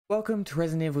Welcome to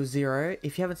Resident Evil 0.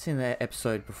 If you haven't seen the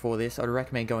episode before this, I'd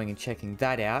recommend going and checking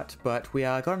that out. But we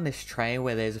got on this train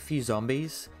where there's a few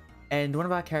zombies, and one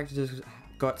of our characters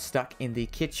got stuck in the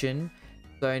kitchen.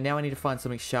 So now I need to find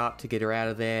something sharp to get her out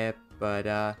of there. But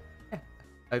yeah,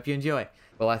 hope you enjoy.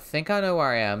 Well, I think I know where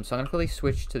I am, so I'm gonna quickly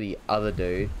switch to the other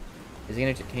dude. Is he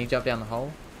gonna? Can he jump down the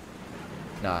hole?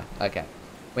 No. Okay.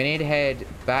 We need to head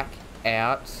back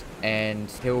out, and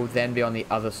he'll then be on the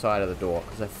other side of the door,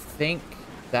 because I think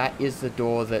that is the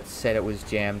door that said it was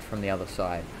jammed from the other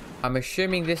side. I'm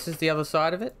assuming this is the other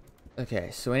side of it. Okay,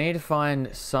 so we need to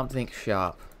find something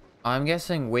sharp. I'm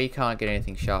guessing we can't get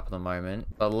anything sharp at the moment,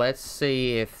 but let's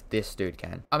see if this dude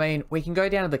can. I mean, we can go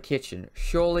down to the kitchen.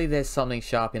 Surely there's something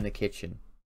sharp in the kitchen.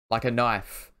 Like a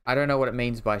knife. I don't know what it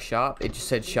means by sharp. It just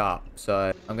said sharp,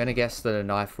 so I'm gonna guess that a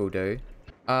knife will do.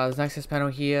 There's an access panel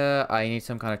here. I need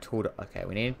some kind of tool to... Okay,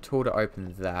 we need a tool to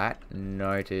open that.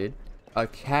 Noted.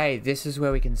 Okay, this is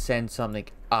where we can send something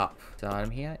up. Is there an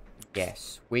item here?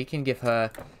 Yes. We can give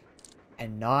her a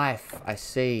knife. I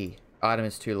see. Item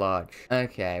is too large.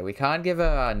 Okay, we can't give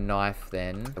her a knife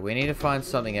then. We need to find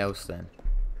something else then.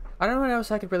 I don't know what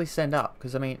else I could really send up.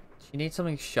 Because, I mean, she needs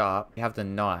something sharp. You have the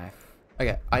knife.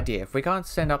 Okay, idea. If we can't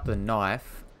send up the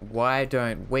knife, why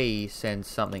don't we send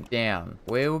something down?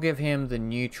 We'll give him the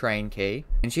new train key.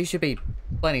 And she should be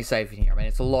plenty safe in here. I mean,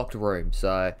 it's a locked room,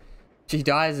 so... She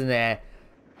dies in there,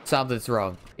 something's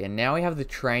wrong. Yeah, now we have the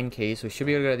train key, so we should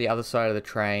be able to go to the other side of the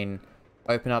train,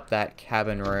 open up that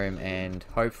cabin room, and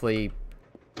hopefully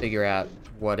figure out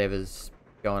whatever's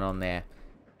going on there.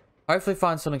 Hopefully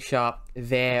find something sharp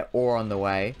there or on the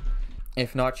way.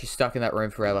 If not, she's stuck in that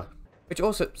room forever. Which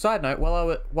also, side note,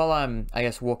 while I'm, I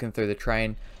guess, walking through the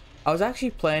train, I was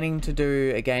actually planning to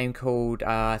do a game called,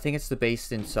 I think it's The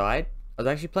Beast Inside. I was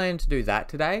actually planning to do that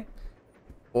today.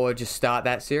 Or just start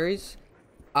that series.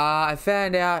 I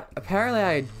found out, apparently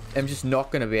I am just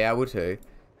not going to be able to.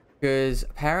 Because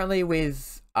apparently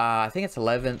with, I think it's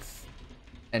 11th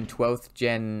and 12th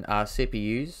gen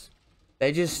CPUs,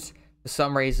 they just, for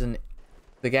some reason,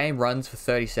 the game runs for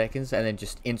 30 seconds and then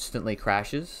just instantly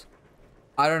crashes.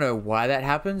 I don't know why that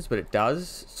happens, but it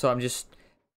does. So I'm just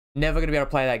never going to be able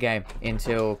to play that game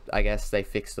until, I guess, they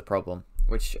fix the problem.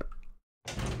 Which...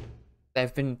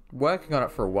 They've been working on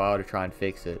it for a while to try and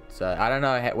fix it. So, I don't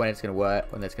know when it's going to work,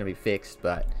 when it's going to be fixed,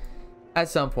 but at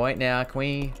some point. Now, can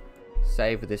we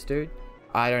save with this dude?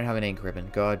 I don't have an ink ribbon.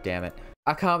 God damn it.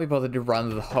 I can't be bothered to run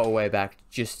the whole way back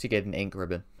just to get an ink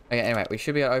ribbon. Okay, anyway, we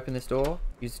should be able to open this door.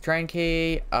 Use the train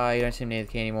key. You don't seem to need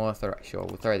the key anymore. Sure,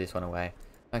 we'll throw this one away.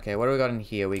 Okay, what do we got in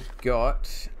here? We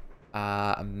got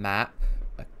a map.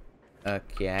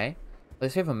 Okay.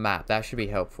 Let's have a map. That should be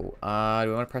helpful. Do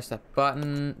we want to press that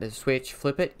button? There's a switch.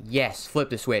 Flip it. Yes,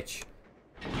 flip the switch.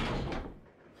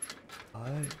 Oh.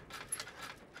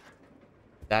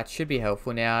 That should be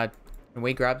helpful. Now, can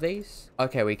we grab these?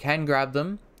 Okay, we can grab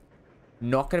them.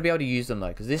 Not going to be able to use them, though,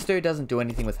 because this dude doesn't do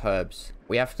anything with herbs.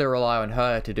 We have to rely on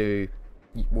her to do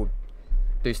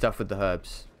stuff with the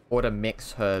herbs. Or to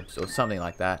mix herbs or something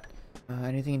like that.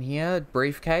 Anything in here?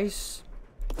 Briefcase?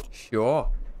 Sure.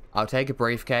 I'll take a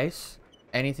briefcase.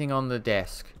 Anything on the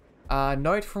desk?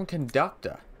 Note from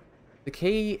conductor. The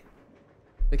key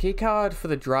card for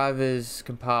the driver's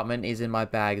compartment is in my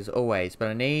bag as always, but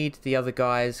I need the other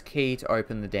guy's key to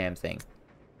open the damn thing.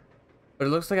 But it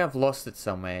looks like I've lost it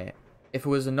somewhere. If it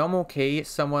was a normal key,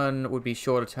 someone would be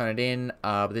sure to turn it in,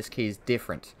 but this key is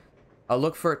different. I'll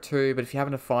look for it too, but if you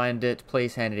happen to find it,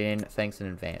 please hand it in. Thanks in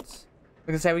advance.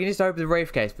 Like I say, we can just open the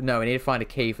briefcase, but no, we need to find a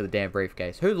key for the damn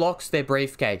briefcase. Who locks their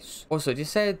briefcase? Also,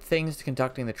 just said things to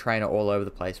conducting the train are all over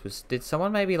the place. Did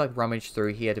someone maybe like rummage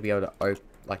through here to be able to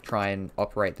try and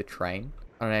operate the train?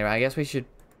 I don't know. I guess we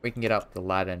can get up the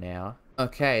ladder now.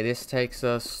 Okay, this takes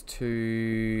us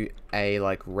to a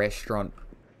like restaurant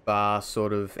bar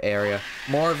sort of area.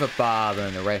 More of a bar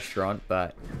than a restaurant,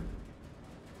 but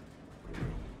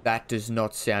that does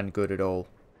not sound good at all.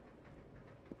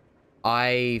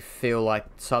 I feel like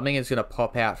something is going to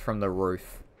pop out from the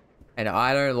roof. And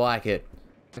I don't like it.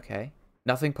 Okay.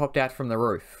 Nothing popped out from the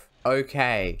roof.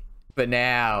 Okay. But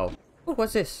now... Oh,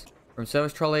 what's this? From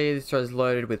service trolley, this is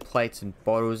loaded with plates and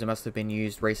bottles. It must have been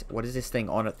used recently. What is this thing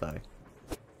on it, though?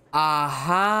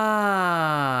 Aha!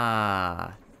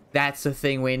 That's the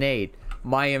thing we need.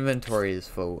 My inventory is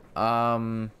full.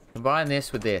 Combine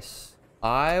this with this.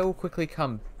 I'll quickly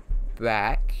come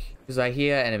back because I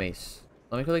hear enemies.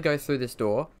 Let me quickly go through this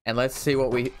door and let's see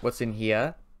what's in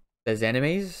here. There's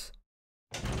enemies.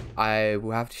 I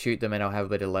will have to shoot them and I'll have a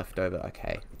bit of leftover.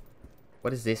 Okay.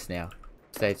 What is this now?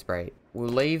 State spray. We'll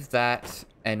leave that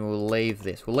and we'll leave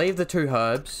this. We'll leave the two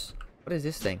herbs. What is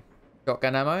this thing?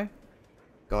 Shotgun ammo?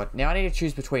 God, now I need to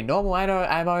choose between normal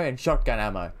ammo and shotgun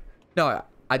ammo. No,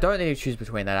 I don't need to choose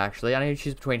between that, actually. I need to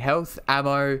choose between health,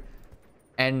 ammo,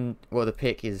 and... Well, the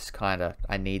pick is kind of...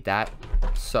 I need that.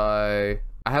 So,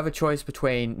 I have a choice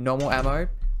between normal ammo,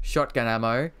 shotgun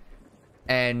ammo,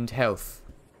 and health.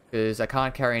 Because I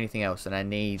can't carry anything else, and I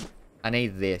need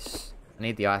this. I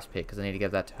need the ice pick, because I need to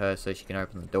give that to her so she can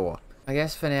open the door. I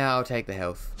guess for now, I'll take the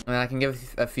health. I mean, I can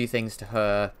give a few things to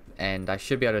her, and I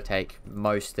should be able to take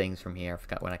most things from here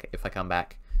if I come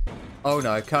back. Oh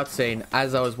no, cutscene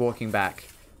as I was walking back.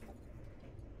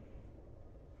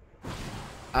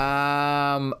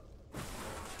 Why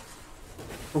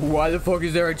the fuck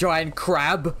is there a giant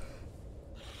crab?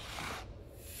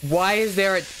 Why is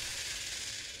there a...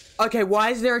 Okay,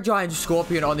 why is there a giant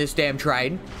scorpion on this damn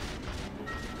train?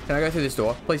 Can I go through this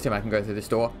door? Please tell me I can go through this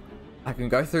door. I can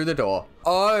go through the door.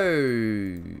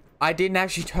 Oh, I didn't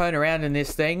actually turn around in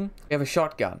this thing. We have a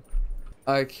shotgun.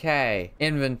 Okay,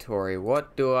 inventory.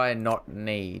 What do I not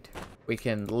need? We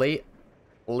can leave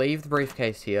the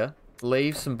briefcase here.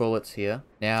 Leave some bullets here.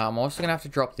 Now, I'm also gonna have to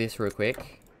drop this real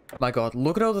quick. My god,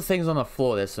 look at all the things on the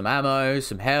floor. There's some ammo,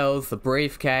 some health, a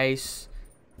briefcase.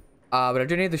 But I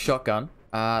do need the shotgun.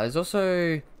 There's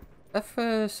also... Is that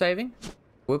for saving?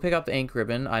 We'll pick up the ink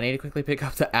ribbon. I need to quickly pick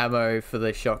up the ammo for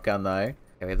the shotgun, though. Okay,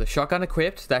 we have the shotgun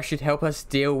equipped. That should help us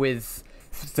deal with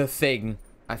the thing.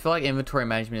 I feel like inventory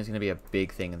management is going to be a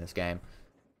big thing in this game.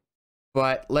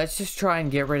 But let's just try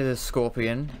and get rid of the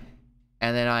scorpion.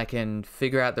 And then I can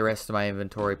figure out the rest of my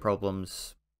inventory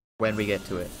problems when we get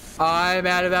to it. I'm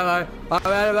out of ammo. I'm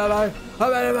out of ammo.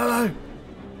 I'm out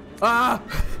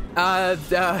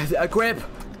of ammo. Equip.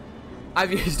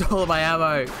 I've used all of my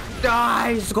ammo.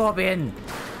 Die, scorpion.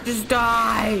 Just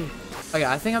die. Okay,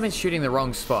 I think I've been shooting the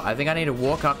wrong spot. I think I need to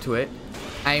walk up to it,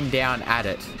 aim down at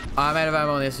it. I'm out of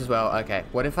ammo on this as well. Okay,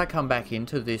 what if I come back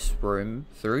into this room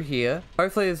through here?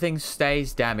 Hopefully the thing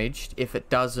stays damaged. If it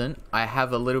doesn't, I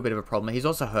have a little bit of a problem. He's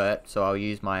also hurt, so I'll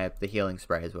use the healing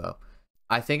spray as well.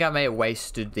 I think I may have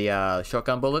wasted the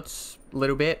shotgun bullets a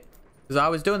little bit. Because I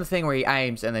was doing the thing where he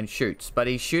aims and then shoots. But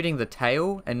he's shooting the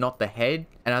tail and not the head.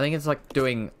 And I think it's like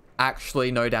doing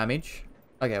actually no damage.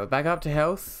 Okay, we're back up to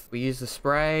health. We use the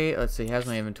spray. Let's see, how's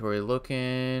my inventory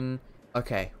looking?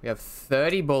 Okay, we have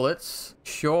 30 bullets.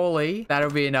 Surely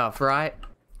that'll be enough, right?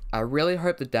 I really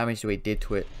hope the damage that we did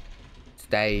to it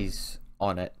stays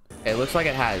on it. It looks like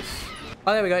it has.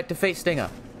 Oh, there we go. Defeat Stinger.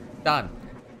 Done.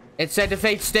 It said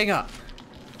defeat Stinger.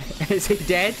 Is he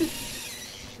dead?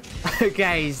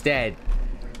 Okay, he's dead.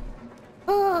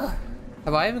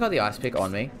 Have I even got the ice pick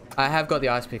on me? I have got the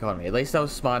ice pick on me. At least I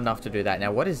was smart enough to do that.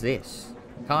 Now, what is this?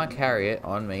 Can't carry it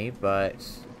on me, but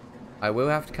I will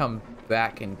have to come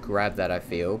back and grab that, I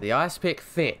feel. The ice pick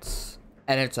fits,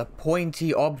 and it's a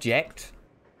pointy object,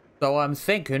 so I'm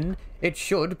thinking it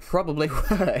should probably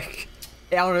work.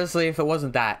 Honestly, if it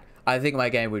wasn't that, I think my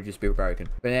game would just be broken.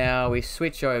 But now we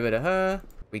switch over to her.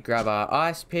 We grab our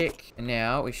ice pick, and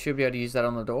now we should be able to use that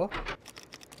on the door.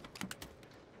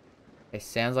 It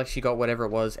sounds like she got whatever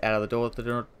it was out of the door.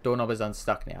 The doorknob is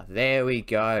unstuck now. There we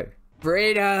go.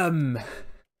 Freedom!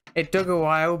 It took a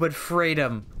while, but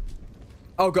freedom.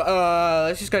 Oh god,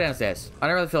 let's just go downstairs. I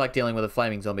don't really feel like dealing with a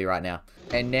flaming zombie right now.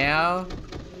 And now,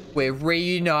 we're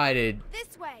reunited.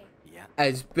 This way. Yeah.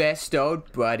 As best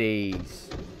old buddies.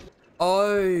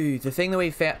 Oh, the thing that we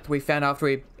found after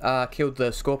we killed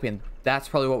the scorpion. That's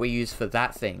probably what we use for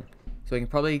that thing. So we can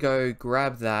probably go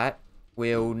grab that.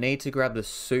 We'll need to grab the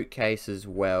suitcase as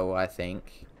well, I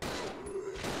think.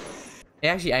 He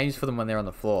actually aims for them when they're on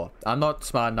the floor. I'm not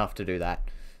smart enough to do that.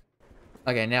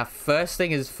 Okay, now first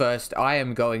thing is first, I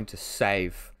am going to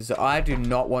save. Because I do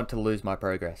not want to lose my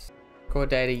progress. Core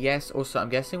data, yes. Also, I'm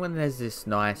guessing when there's this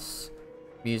nice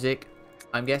music,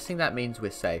 I'm guessing that means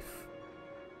we're safe.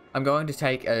 I'm going to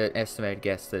take an estimated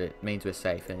guess that it means we're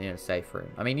safe and in a safe room.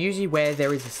 I mean, usually where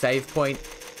there is a save point,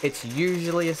 it's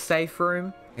usually a safe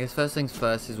room. I guess first things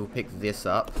first is we'll pick this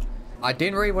up. I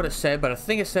didn't read what it said, but I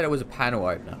think it said it was a panel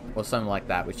opener or something like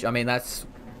that, which, I mean, I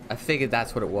figured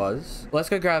that's what it was. Let's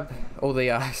go grab all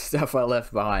the stuff I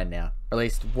left behind now. Or at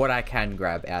least what I can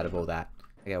grab out of all that.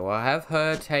 Okay, well, I'll have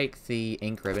her take the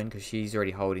ink ribbon because she's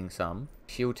already holding some.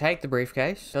 She'll take the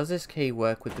briefcase. Does this key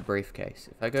work with the briefcase?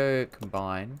 If I go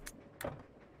combine.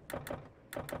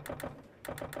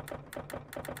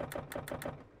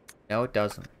 No, it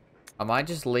doesn't. I might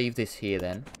just leave this here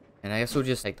then. And I guess we'll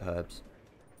just take the herbs.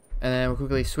 And then we'll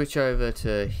quickly switch over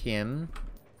to him.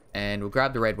 And we'll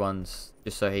grab the red ones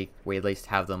just so we at least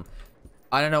have them.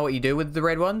 I don't know what you do with the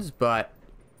red ones, but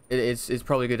it's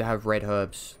probably good to have red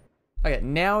herbs. Okay,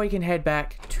 now we can head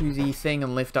back to the thing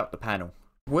and lift up the panel.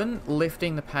 Wouldn't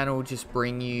lifting the panel just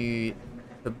bring you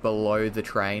to below the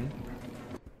train.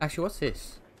 Actually, what's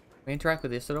this? Can we interact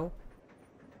with this at all?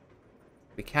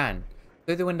 We can.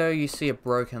 Through the window, you see a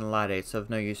broken ladder. It's of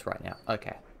no use right now.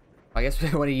 Okay. I guess we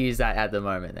want to use that at the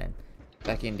moment then.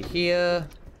 Back into here.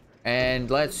 And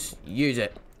let's use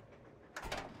it.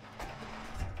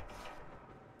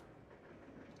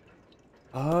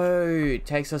 Oh, it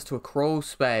takes us to a crawl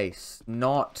space.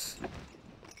 Not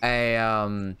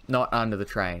under the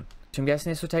train. So I'm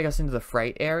guessing this will take us into the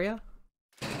freight area.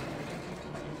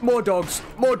 More dogs!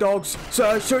 More dogs!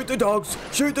 Sir, shoot the dogs!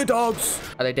 Shoot the dogs!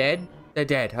 Are they dead? They're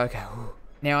dead. Okay.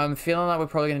 Now I'm feeling like we're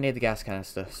probably going to need the gas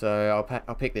canister. So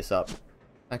I'll pick this up.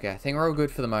 Okay, I think we're all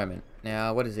good for the moment.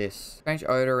 Now, what is this? Strange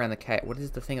odor around the cage. What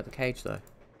is the thing at the cage, though?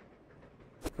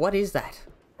 What is that?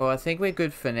 Well, I think we're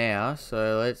good for now.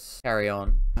 So let's carry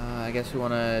on. I guess we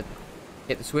want to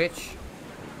hit the switch.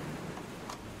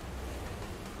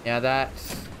 Now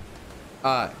that's...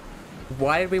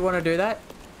 why did we want to do that?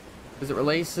 Because it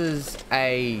releases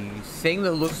a thing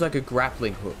that looks like a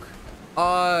grappling hook.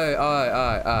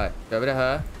 Oh. Go over to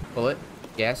her. Pull it.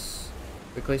 Yes.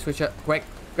 Quickly switch up. Quick.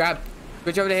 Grab.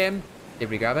 Switch over to him. Did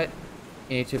we grab it?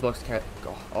 You need 2 blocks to carry.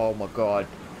 Oh my god.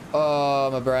 Oh,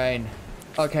 my brain.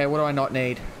 Okay, what do I not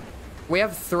need? We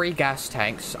have 3 gas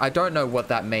tanks. I don't know what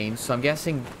that means, so I'm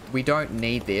guessing we don't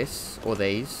need this or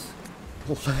these.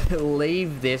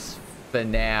 Leave this for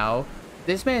now.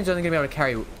 This man's only going to be able to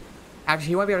carry... Actually,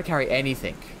 he won't be able to carry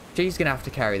anything. She's going to have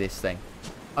to carry this thing.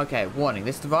 Okay, warning.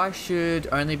 This device should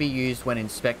only be used when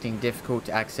inspecting difficult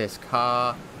to access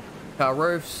car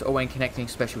roofs or when connecting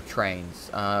special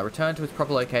trains. Return to its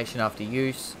proper location after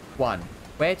use. 1.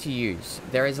 Where to use?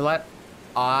 There is a lot...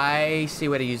 I see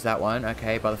where to use that one.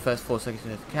 Okay, by the first 4 seconds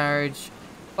of the carriage.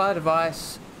 Fire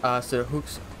device so it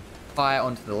hooks high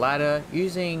onto the ladder.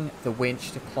 Using the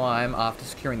winch to climb after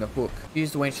securing the hook.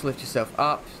 Use the winch to lift yourself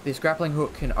up. This grappling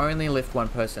hook can only lift 1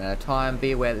 person at a time.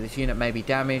 Be aware that this unit may be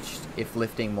damaged if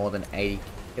lifting more than 80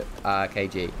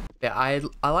 kg. Yeah,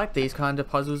 I like these kind of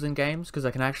puzzles in games because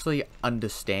I can actually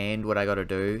understand what I gotta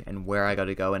do and where I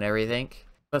gotta go and everything.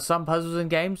 But some puzzles in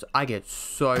games, I get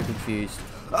so confused.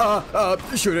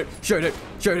 Shoot it, shoot it,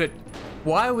 shoot it.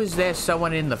 Why was there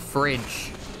someone in the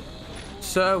fridge?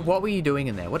 Sir, what were you doing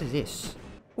in there? What is this?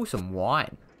 Oh, some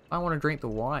wine. I want to drink the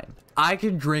wine. I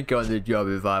can drink on the job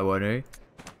if I want to.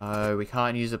 Oh, we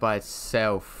can't use it by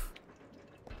itself.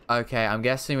 Okay, I'm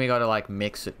guessing we gotta like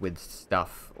mix it with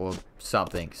stuff or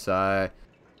something. So,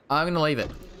 I'm gonna leave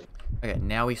it. Okay,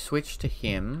 now we switch to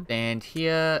him, stand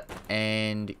here,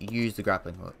 and use the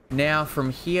grappling hook. Now,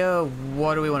 from here,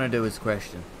 what do we want to do is the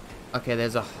question. Okay,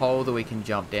 there's a hole that we can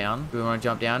jump down. Do we want to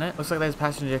jump down it? Looks like there's a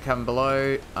passenger cabin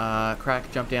below.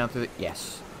 Crack, jump down through the...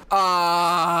 Yes.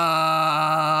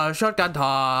 Shotgun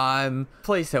time.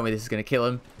 Please tell me this is going to kill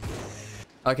him.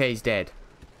 Okay, he's dead.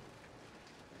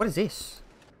 What is this?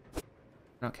 I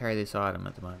don't carry this item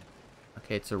at the moment.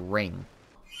 Okay, it's a ring.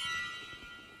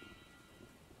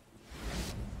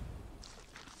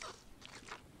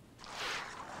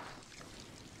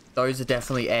 Those are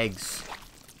definitely eggs.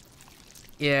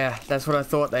 Yeah, that's what I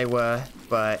thought they were,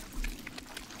 but...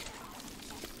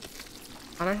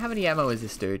 I don't have any ammo as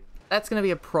this dude. That's gonna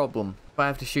be a problem if I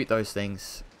have to shoot those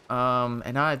things.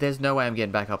 There's no way I'm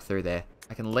getting back up through there.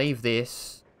 I can leave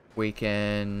this. We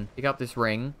can pick up this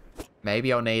ring.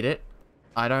 Maybe I'll need it.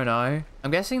 I don't know.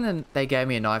 I'm guessing that they gave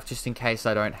me a knife just in case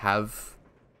I don't have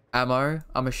ammo,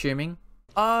 I'm assuming.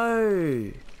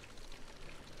 Oh!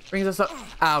 Brings us up.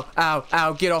 Ow, ow,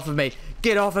 ow, get off of me.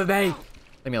 Get off of me.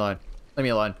 Leave me alone. Leave me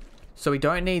alone. So we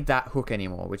don't need that hook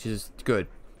anymore, which is good.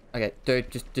 Okay, dude,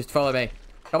 just follow me.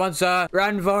 Come on, sir.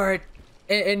 Run for it.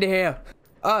 Into here.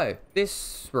 Oh,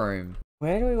 this room.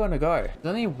 Where do we want to go? There's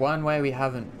only one way we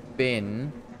haven't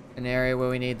been. An area where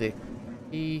we need the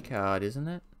key card, isn't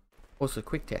it? Also,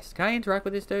 quick test. Can I interact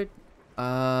with this dude?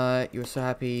 You were so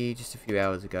happy just a few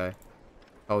hours ago.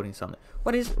 Holding something.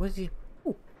 What is he?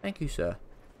 Oh, thank you, sir.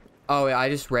 Oh, I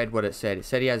just read what it said. It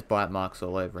said he has bite marks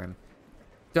all over him.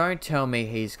 Don't tell me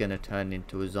he's going to turn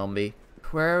into a zombie.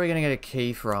 Where are we going to get a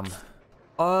key from?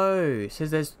 Oh, it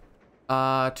says there's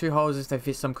 2 holes if they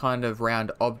fit some kind of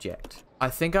round object. I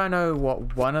think I know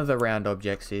what one of the round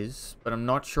objects is, but I'm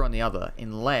not sure on the other.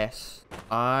 Unless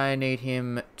I need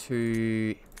him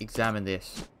to examine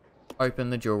this. Open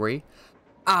the jewelry.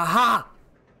 Aha!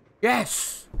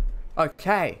 Yes!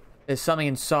 Okay, there's something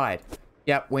inside.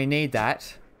 Yep, we need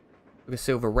that. A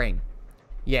silver ring.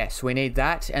 Yes, we need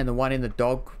that and the one in the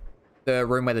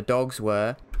room where the dogs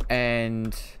were,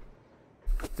 and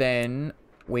then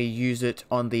we use it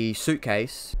on the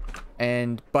suitcase,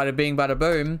 and bada bing bada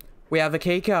boom, we have a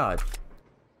key card.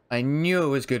 I knew it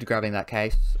was good grabbing that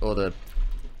case or the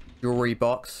jewelry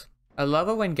box. I love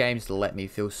it when games let me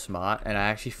feel smart and I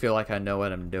actually feel like I know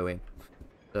what I'm doing.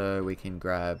 So we can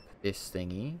grab this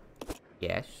thingy.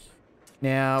 Yes.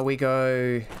 Now we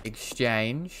go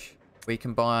exchange. We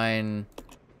combine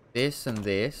this and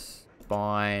this.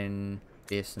 Combine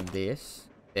this and this.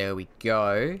 There we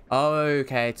go.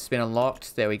 Okay, it's been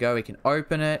unlocked. There we go. We can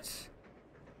open it.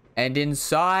 And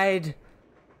inside,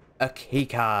 a key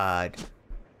card.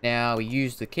 Now we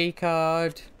use the key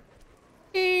card.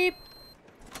 Beep.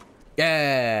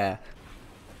 Yeah.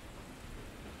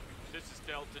 This is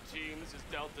Delta Team. This is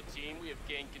Delta Team. We have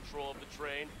gained control of the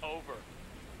train. Over.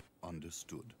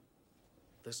 Understood.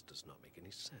 This does not make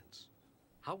any sense.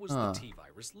 How was the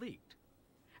T-virus leaked?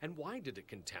 And why did it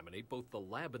contaminate both the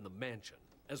lab and the mansion,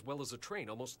 as well as a train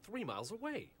almost 3 miles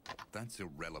away? That's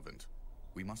irrelevant.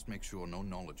 We must make sure no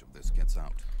knowledge of this gets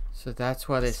out. So that's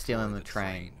why they're Destroy stealing the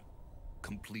train.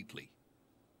 Completely.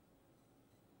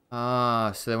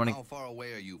 So they want to... How far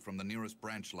away are you from the nearest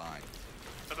branch line?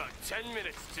 About 10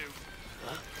 minutes to...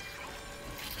 Huh?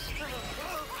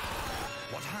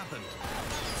 What happened?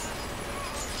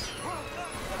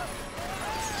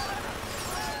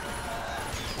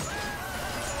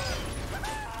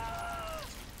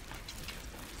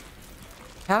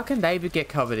 How can they get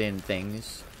covered in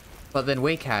things, but then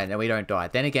we can and we don't die?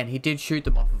 Then again, he did shoot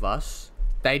them off of us.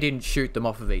 They didn't shoot them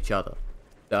off of each other.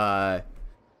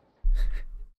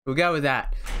 We'll go with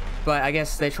that. But I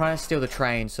guess they're trying to steal the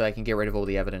train so they can get rid of all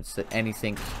the evidence that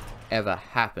anything ever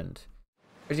happened.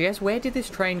 But I guess, where did this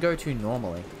train go to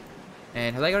normally?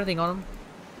 And have they got anything on them?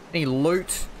 Any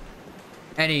loot?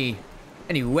 Any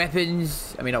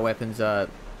weapons? I mean, not weapons, okay,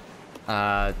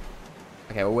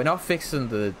 well, we're not fixing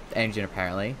the engine,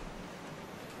 apparently.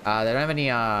 They don't have any,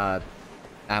 ammo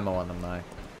on them, though.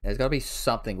 There's gotta be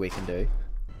something we can do.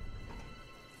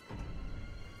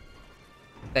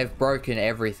 They've broken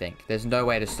everything. There's no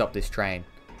way to stop this train.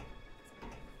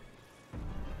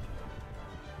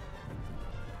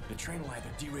 The train will either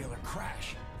derail or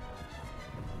crash.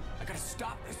 I gotta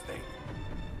stop this thing.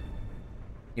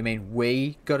 You mean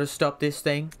we gotta stop this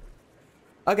thing?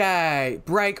 Okay,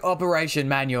 brake operation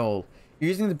manual.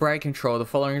 Using the brake control, the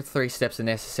following 3 steps are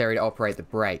necessary to operate the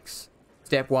brakes.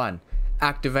 Step 1.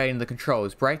 Activating the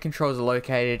controls. Brake controls are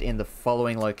located in the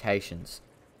following locations.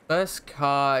 First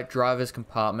car, driver's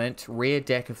compartment, rear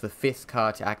deck of the 5th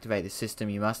car. To activate the system,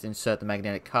 you must insert the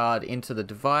magnetic card into the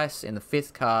device in the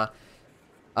 5th car.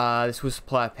 This will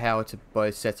supply power to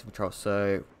both sets of controls.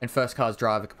 So, in first car's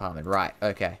driver compartment. Right,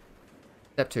 okay.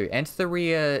 Step 2. Enter the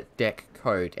rear deck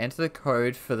code. Enter the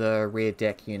code for the rear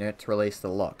deck unit to release the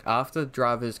lock. After the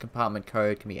driver's compartment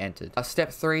code can be entered.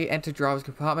 Step 3. Enter driver's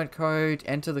compartment code.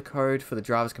 Enter the code for the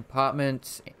driver's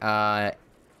compartment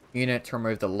unit to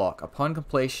remove the lock. Upon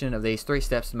completion of these 3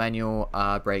 steps, manual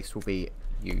brakes will be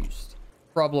used.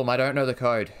 Problem, I don't know the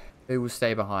code. Who will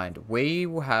stay behind? We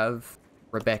will have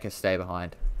Rebecca stay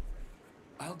behind.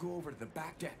 I'll go over to the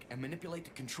back deck and manipulate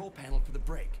the control panel for the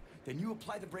brake. Then you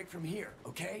apply the brake from here,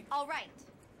 okay? All right.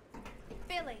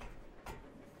 Billy,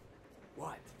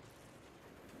 What?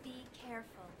 be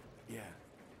careful. Yeah.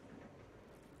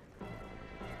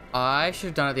 I should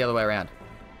have done it the other way around.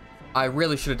 I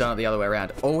really should have done it the other way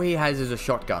around. All he has is a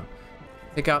shotgun.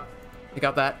 Pick up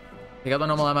that. Pick up the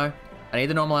normal ammo. I need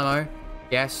the normal ammo.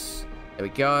 Yes. There we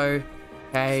go.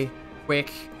 Okay.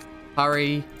 Quick.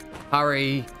 Hurry.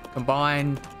 Hurry.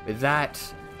 Combine with that.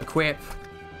 Equip.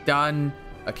 Done.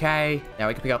 Okay. Now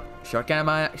we can pick up shotgun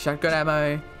ammo. Shotgun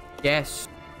ammo. Yes.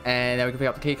 And then we can pick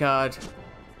up the key card.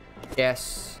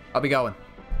 Yes. I'll be going.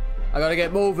 I gotta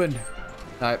get moving.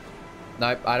 Nope.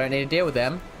 Nope. I don't need to deal with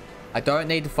them. I don't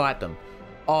need to fight them.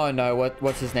 Oh no,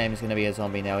 what's his name is going to be a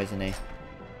zombie now, isn't he?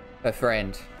 Her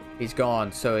friend. He's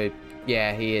gone, so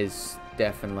yeah, he is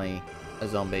definitely a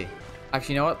zombie.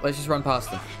 Actually, you know what? Let's just run past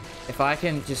them. If I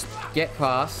can just get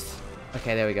past...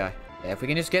 Okay, there we go. Yeah, if we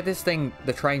can just get this thing,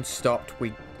 the train stopped,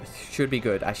 we should be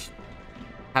good.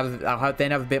 I'll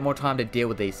then have a bit more time to deal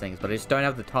with these things, but I just don't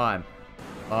have the time.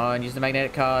 Oh, and use the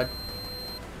magnetic card.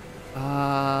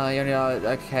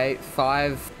 Okay,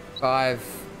 5.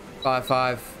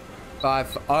 Oh,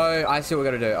 I see what we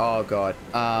gotta do. Oh god.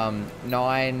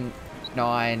 9.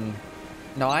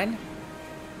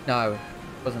 No,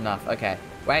 wasn't enough. Okay,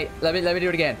 wait. Let me do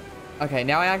it again. Okay,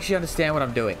 now I actually understand what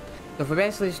I'm doing. So if we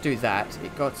basically just do that,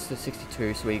 it got to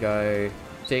 62. So we go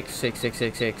 6, 6, 6,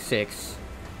 6, 6, 6,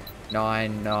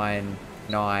 9, 9,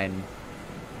 9,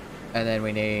 and then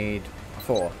we need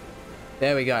 4.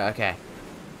 There we go. Okay.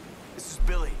 This is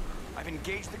Billy. I've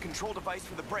engaged the control device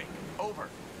for the brake. Over.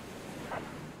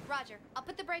 Roger, I'll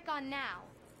put the brake on now.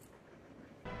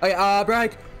 Okay,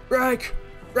 brake!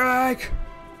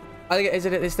 I think, is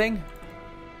it this thing?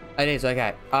 It is,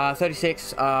 okay.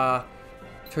 36,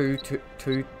 2, 2,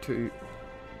 2, 2.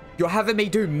 You're having me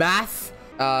do math?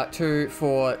 2,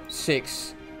 4,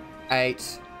 6,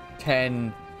 8,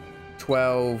 10,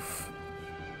 12,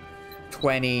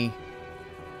 20,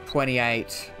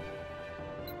 28,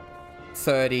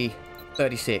 30,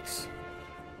 36.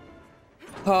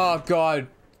 Oh, God.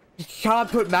 You can't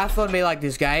put math on me like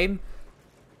this, game.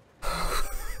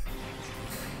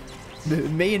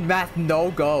 Me and math,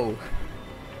 no go.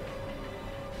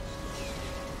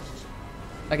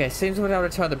 Okay, seems we're able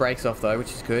to turn the brakes off, though,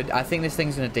 which is good. I think this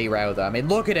thing's going to derail, though. I mean,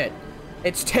 look at it.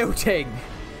 It's tilting.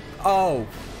 Oh.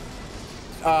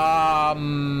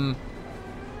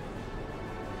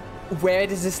 Where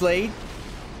does this lead?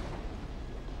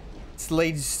 This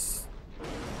leads...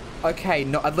 Okay,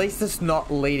 no, at least it's not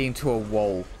leading to a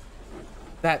wall.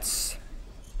 That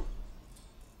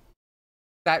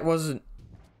wasn't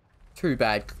too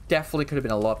bad. Definitely could have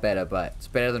been a lot better, but it's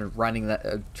better than running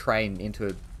that train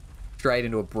into straight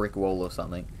into a brick wall or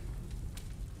something.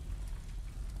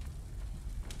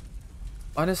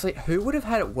 Honestly, who would have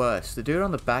had it worse? The dude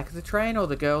on the back of the train or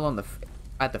the girl on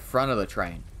at the front of the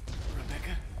train?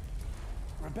 Rebecca?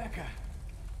 Rebecca?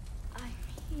 I'm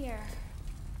here.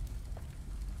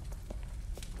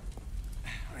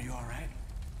 Are you alright?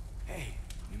 Hey,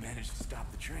 you managed to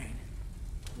stop the train.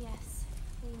 Yes,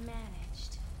 we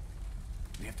managed.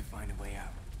 We have to find a way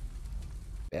out.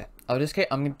 Yeah,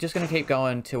 I'm just gonna keep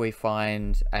going till we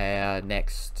find our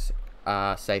next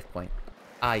save point.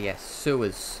 Ah yes,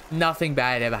 sewers. Nothing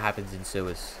bad ever happens in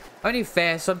sewers. Only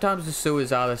fair, sometimes the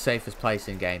sewers are the safest place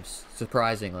in games,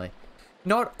 surprisingly.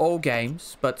 Not all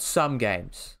games, but some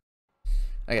games.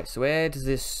 Okay, so where does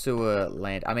this sewer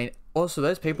land? I mean, also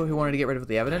those people who wanted to get rid of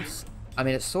the evidence, I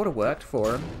mean, it sort of worked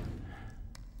for them.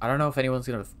 I don't know if anyone's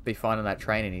gonna be finding that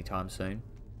train anytime soon.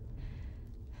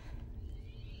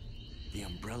 The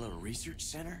Umbrella Research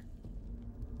Center?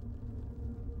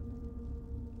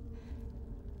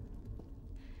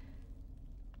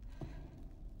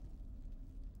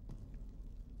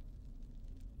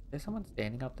 Is there someone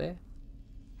standing up there?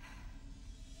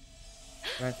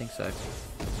 I don't think so.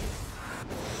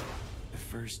 The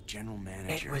first general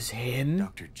manager. It was him?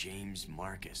 Dr. James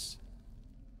Marcus.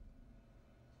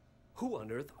 Who on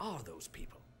earth are those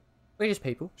people? We're just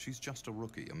people. She's just a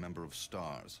rookie, a member of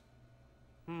S.T.A.R.S.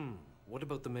 What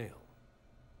about the male?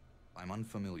 I'm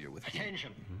unfamiliar with him.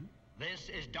 Attention. This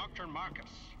is Dr.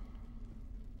 Marcus.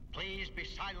 Please be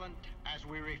silent as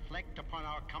we reflect upon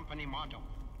our company motto.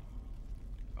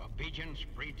 Obedience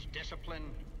breeds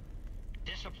discipline.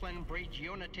 Discipline breeds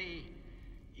unity.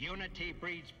 Unity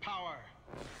breeds power.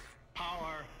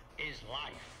 Power is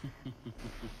life.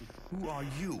 Who are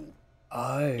you?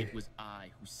 Oh. It was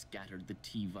I who scattered the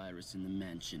T-virus in the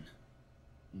mansion.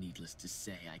 Needless to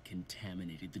say, I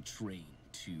contaminated the train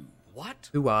too. What?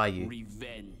 Who are you?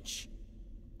 Revenge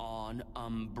on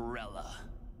Umbrella.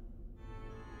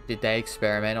 Did they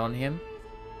experiment on him?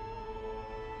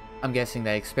 I'm guessing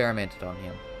they experimented on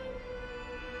him.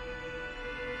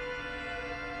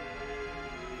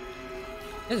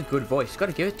 He has a good voice.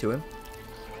 Gotta give it to him.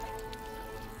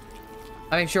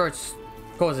 I mean, sure, it's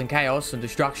causing chaos and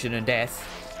destruction and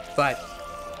death, but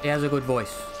he has a good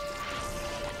voice.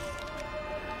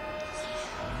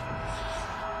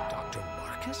 Dr.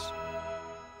 Marcus?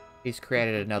 He's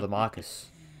created another Marcus.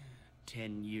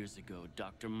 10 years ago,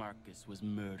 Dr. Marcus was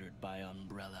murdered by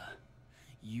Umbrella.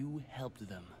 You helped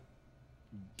them,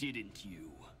 didn't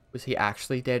you? Was he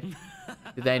actually dead?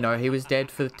 Did they know he was dead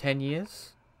for 10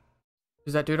 years?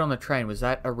 Was that dude on the train, was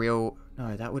that a real...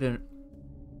 No, that wouldn't...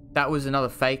 That was another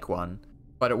fake one.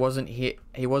 But it wasn't... He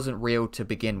wasn't real to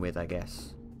begin with, I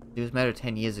guess. He was murdered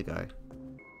 10 years ago.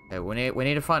 Okay, we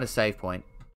need to find a save point.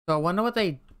 So I wonder what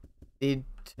they did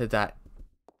to that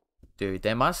dude.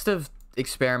 They must have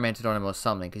experimented on him or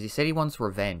something, because he said he wants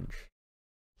revenge.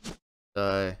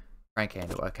 So... Crank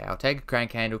handle. Okay, I'll take a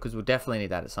crank handle, because we'll definitely need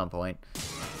that at some point.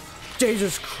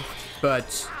 Jesus Christ.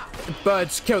 Birds.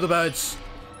 Birds. Kill the birds.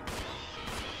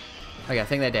 Okay, I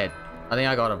think they're dead. I think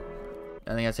I got them.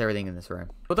 I think that's everything in this room.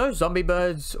 Were those zombie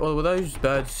birds, or were those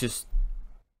birds just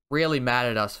really mad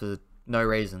at us for no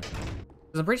reason?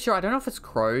 Because I'm pretty sure, I don't know if it's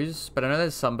crows, but I know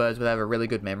there's some birds where they have a really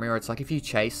good memory, or it's like if you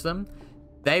chase them,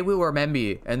 they will remember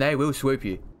you, and they will swoop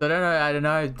you. So I don't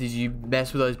know, did you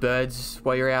mess with those birds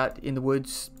while you're out in the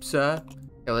woods, sir? Yeah,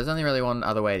 well, there's only really one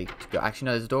other way to go. Actually,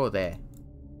 no, there's a door there.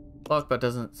 Clock, but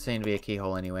doesn't seem to be a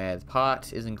keyhole anywhere. The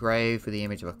part is engraved with the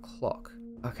image of a clock.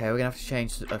 Okay, we're gonna have to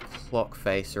change a clock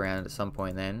face around at some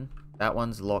point then. That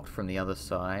one's locked from the other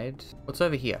side. What's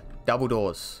over here? Double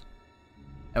doors.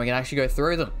 And we can actually go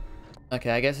through them.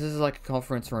 Okay, I guess this is like a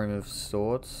conference room of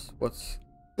sorts. What's...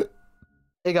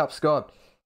 Big up, Scott.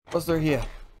 What's through here?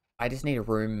 I just need a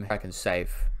room I can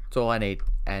save. That's all I need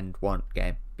and want,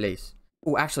 game. Please.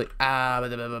 Oh, actually,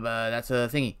 that's a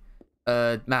thingy.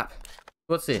 Map.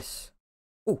 What's this?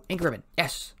 Oh, ink ribbon.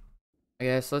 Yes. I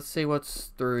guess let's see what's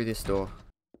through this door.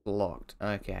 Locked.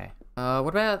 Okay. What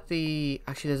about the...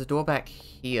 Actually, there's a door back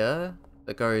here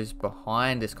that goes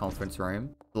behind this conference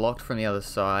room. Locked from the other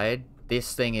side.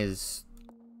 This thing is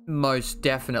most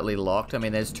definitely locked. I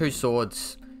mean, there's two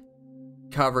swords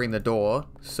covering the door,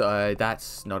 so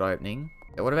that's not opening.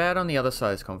 Okay, what about on the other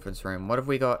side of this conference room? What have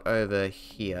we got over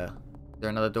here? Is there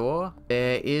another door?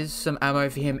 There is some ammo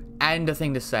for him and a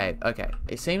thing to save. Okay.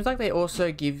 It seems like they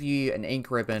also give you an ink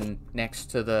ribbon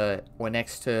next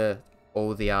to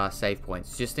all the save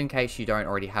points, just in case you don't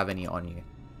already have any on you.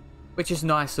 Which is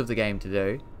nice of the game to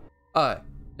do. Oh,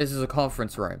 this is a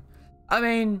conference room. I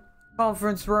mean,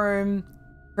 conference room,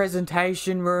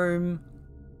 presentation room,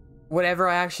 whatever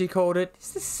I actually called it.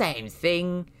 It's the same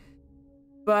thing.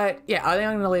 But yeah, I think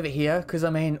I'm going to leave it here because, I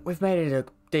mean, we've made it a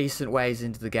decent ways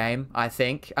into the game, I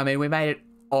think. I mean, we made it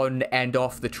on and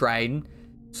off the train.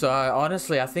 So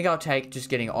honestly, I think I'll take just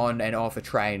getting on and off a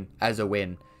train as a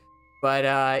win. But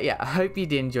yeah, I hope you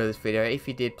did enjoy this video. If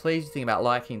you did, please think about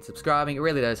liking and subscribing. It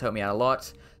really does help me out a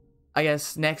lot. I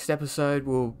guess next episode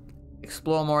we'll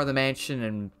explore more of the mansion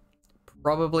and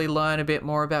probably learn a bit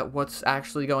more about what's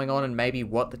actually going on and maybe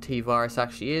what the T-virus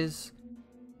actually is.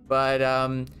 But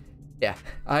yeah,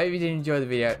 I hope you did enjoy the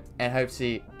video and hope to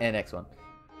see you in the next one.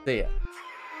 See ya.